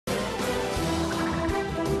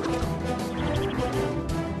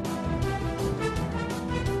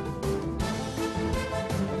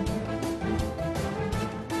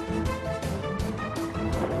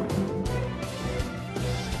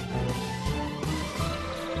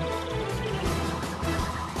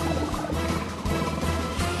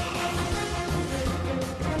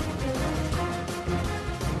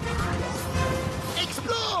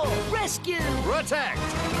protect!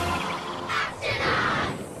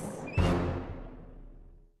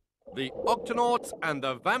 The Octonauts and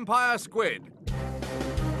the vampire squid.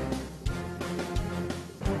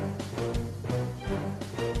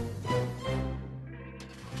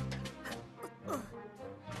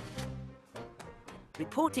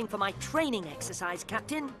 Reporting for my training exercise,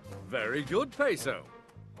 Captain. Very good, Peso.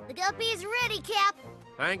 The guppy is ready, Cap.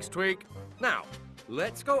 Thanks, Tweak. Now,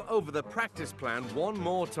 let's go over the practice plan one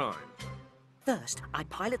more time. First, I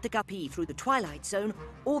pilot the guppy through the twilight zone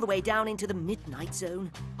all the way down into the midnight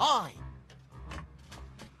zone. Aye.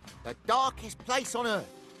 The darkest place on Earth.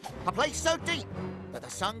 A place so deep that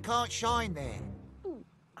the sun can't shine there.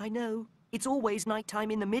 I know. It's always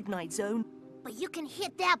nighttime in the midnight zone. But you can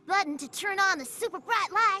hit that button to turn on the super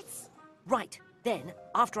bright lights. Right. Then,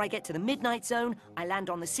 after I get to the midnight zone, I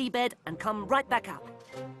land on the seabed and come right back up.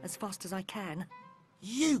 As fast as I can.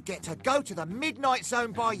 You get to go to the midnight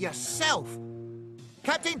zone by yourself.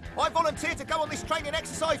 Captain, I volunteer to go on this training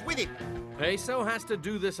exercise with him. Peso has to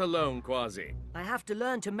do this alone, Quasi. I have to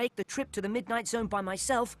learn to make the trip to the midnight zone by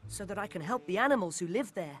myself so that I can help the animals who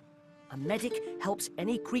live there. A medic helps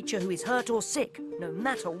any creature who is hurt or sick, no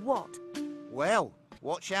matter what. Well,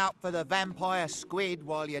 watch out for the vampire squid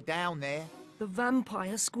while you're down there. The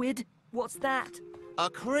vampire squid? What's that? A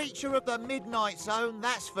creature of the midnight zone,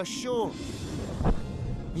 that's for sure.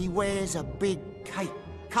 He wears a big cape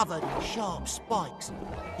covered in sharp spikes.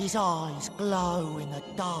 His eyes glow in the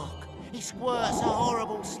dark. He squirts a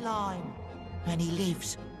horrible slime. And he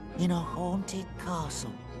lives in a haunted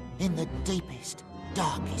castle in the deepest,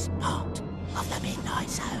 darkest part of the midnight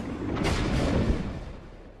zone.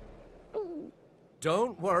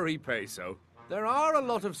 Don't worry, Peso. There are a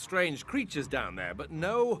lot of strange creatures down there, but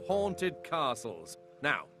no haunted castles.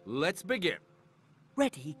 Now, let's begin.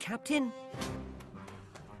 Ready, Captain?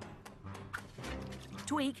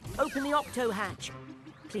 Tweak, open the octo hatch.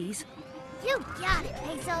 Please. You got it,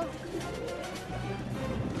 Peso.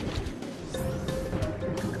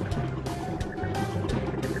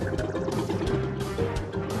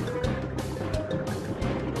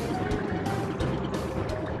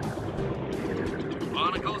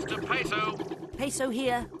 Barnacles to Peso. Peso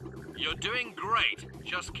here. You're doing great.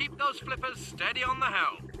 Just keep those flippers steady on the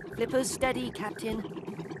helm. Flippers steady, Captain.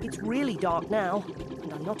 It's really dark now,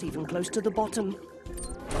 and I'm not even close to the bottom.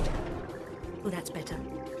 Oh, that's better.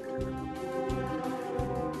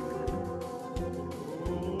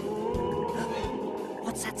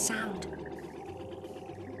 What's that sound?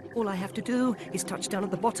 All I have to do is touch down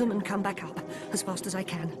at the bottom and come back up as fast as I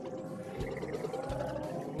can.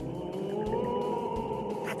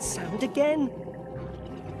 That sound again.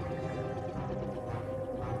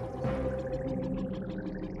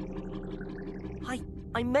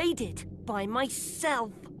 I made it by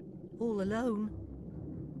myself, all alone.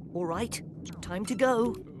 All right, time to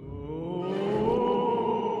go.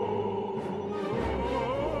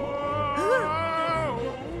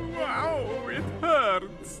 Ow, it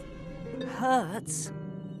hurts. Hurts?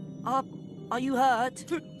 Are you hurt?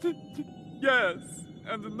 Yes,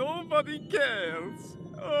 and nobody cares.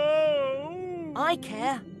 Oh! I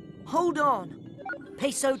care. Hold on.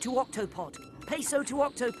 Peso to Octopod. Peso to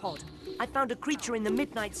Octopod. I found a creature in the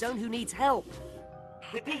midnight zone who needs help.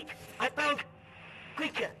 Repeat, I found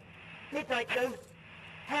creature. Midnight zone.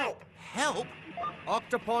 Help. Help?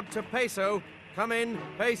 Octopod to Peso. Come in,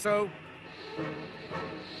 Peso.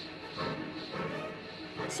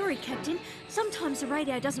 Sorry, Captain. Sometimes the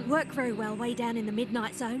radio doesn't work very well way down in the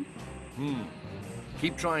midnight zone.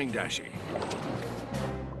 Keep trying, Dashi.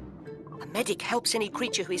 A medic helps any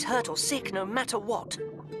creature who is hurt or sick, no matter what.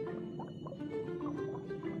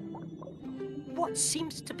 What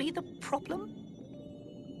seems to be the problem?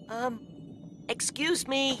 Excuse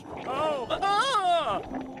me. Oh! Ah!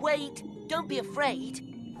 Wait, don't be afraid.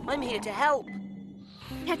 I'm here to help.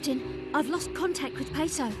 Captain, I've lost contact with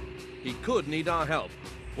Peso. He could need our help.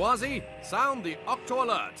 Quasi, sound the Octo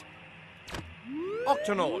alert.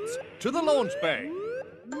 Octonauts, to the launch bay.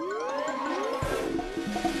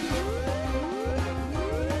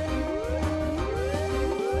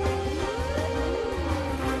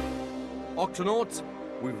 Octonauts,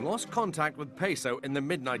 we've lost contact with Peso in the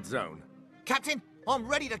midnight zone. Captain, I'm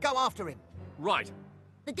ready to go after him. Right.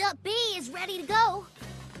 The guppy is ready to go.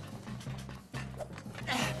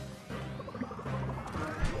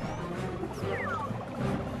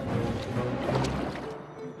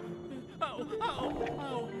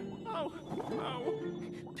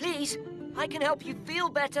 Please, I can help you feel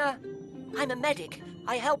better. I'm a medic.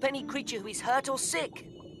 I help any creature who is hurt or sick.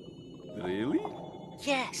 Really?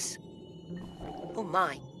 Yes. Oh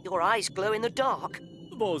my, your eyes glow in the dark.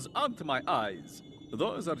 Those aren't my eyes.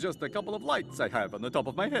 Those are just a couple of lights I have on the top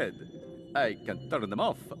of my head. I can turn them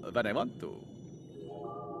off when I want to.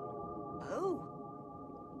 Oh.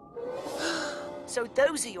 So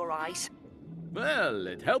those are your eyes. Well,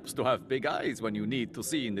 it helps to have big eyes when you need to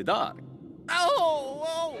see in the dark. Ow!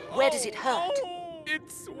 Ow! Where does it hurt? Ow!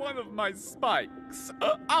 It's one of my spikes.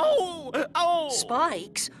 Ow! Ow!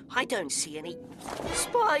 Spikes? I don't see any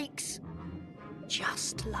spikes.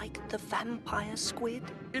 Just like the vampire squid.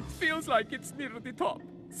 It feels like it's near the top.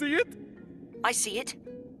 See it? I see it.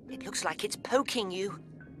 It looks like it's poking you.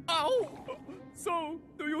 Ow! So,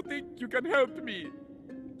 do you think you can help me?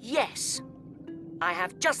 Yes. I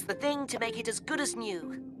have just the thing to make it as good as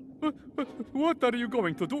new. What are you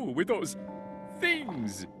going to do with those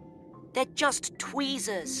things? They're just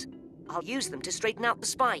tweezers. I'll use them to straighten out the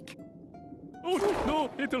spike. Oh,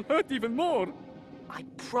 no, it'll hurt even more. I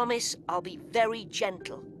promise I'll be very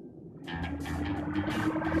gentle.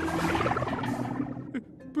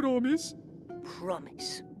 Promise?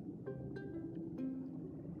 Promise.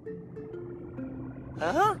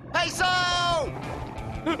 Huh? Peso!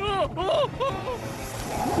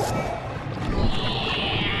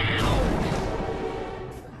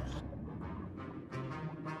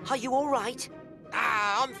 Are you all right?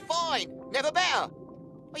 Ah, I'm fine. Never better.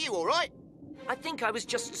 Are you all right? I think I was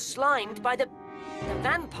just slimed by the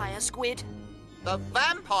vampire squid. The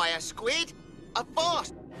vampire squid? A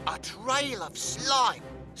fast, a trail of slime.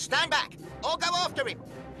 Stand back. I'll go after him.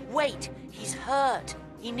 Wait, he's hurt.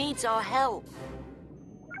 He needs our help.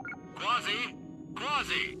 Quasi?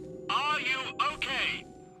 Quasi, are you okay?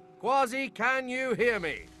 Quasi, can you hear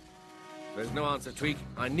me? There's no answer, Tweak.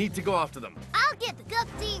 I need to go after them. I'll get the cup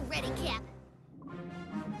tea ready, Cap.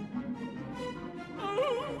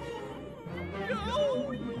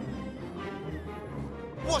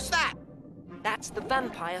 What's that? That's the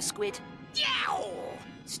vampire squid. Yow!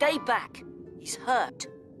 Stay back. He's hurt.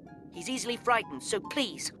 He's easily frightened, so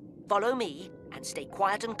please, follow me and stay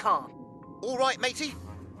quiet and calm. All right, matey.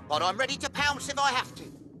 But I'm ready to pounce if I have to.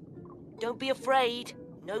 Don't be afraid.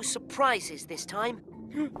 No surprises this time.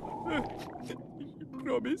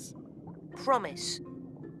 Promise? Promise.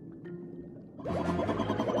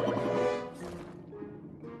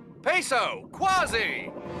 Peso!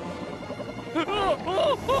 Quasi!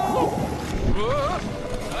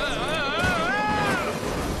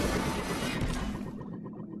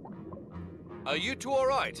 Are you two all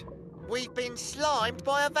right? We've been slimed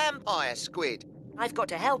by a vampire squid. I've got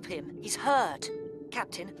to help him. He's hurt.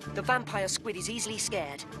 Captain, the vampire squid is easily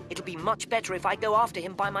scared. It'll be much better if I go after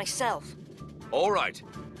him by myself. All right.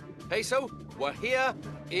 Peso, we're here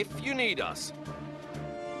if you need us.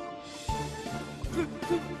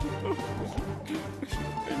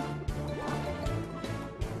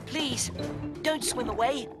 Please, don't swim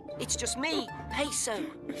away. It's just me, Peso.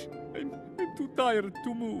 I'm too tired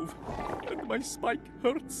to move, and my spike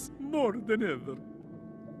hurts more than ever.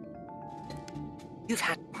 You've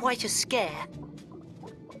had quite a scare.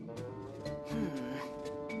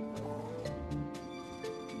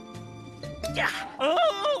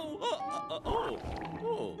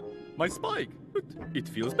 Oh, my spike. It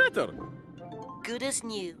feels better. Good as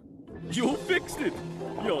new. You fixed it.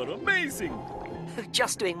 You're amazing.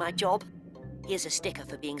 Just doing my job. Here's a sticker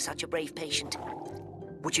for being such a brave patient.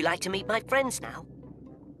 Would you like to meet my friends now?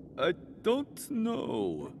 I don't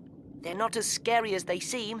know. They're not as scary as they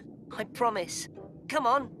seem, I promise. Come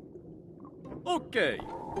on. Okay.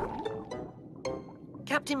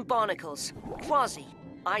 Captain Barnacles, Quasi,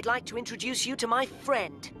 I'd like to introduce you to my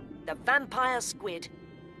friend, the vampire squid.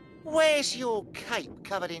 Where's your cape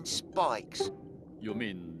covered in spikes? You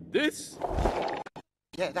mean this?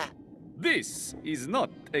 Yeah, that. This is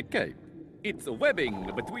not a cape. It's a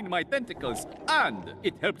webbing between my tentacles, and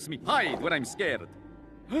it helps me hide when I'm scared.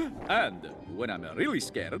 And when I'm really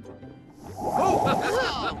scared...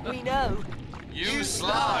 We know. You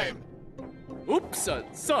slime! Oops,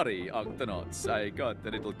 sorry, Octonauts. I got a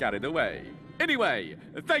little carried away. Anyway,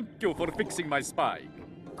 thank you for fixing my spike.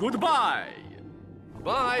 Goodbye!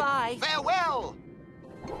 Bye! Bye. Farewell!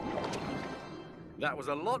 That was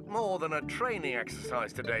a lot more than a training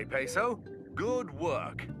exercise today, Peso. Good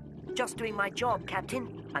work. Just doing my job,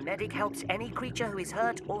 Captain. A medic helps any creature who is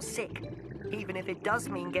hurt or sick, even if it does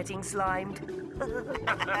mean getting slimed.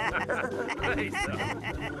 Peso.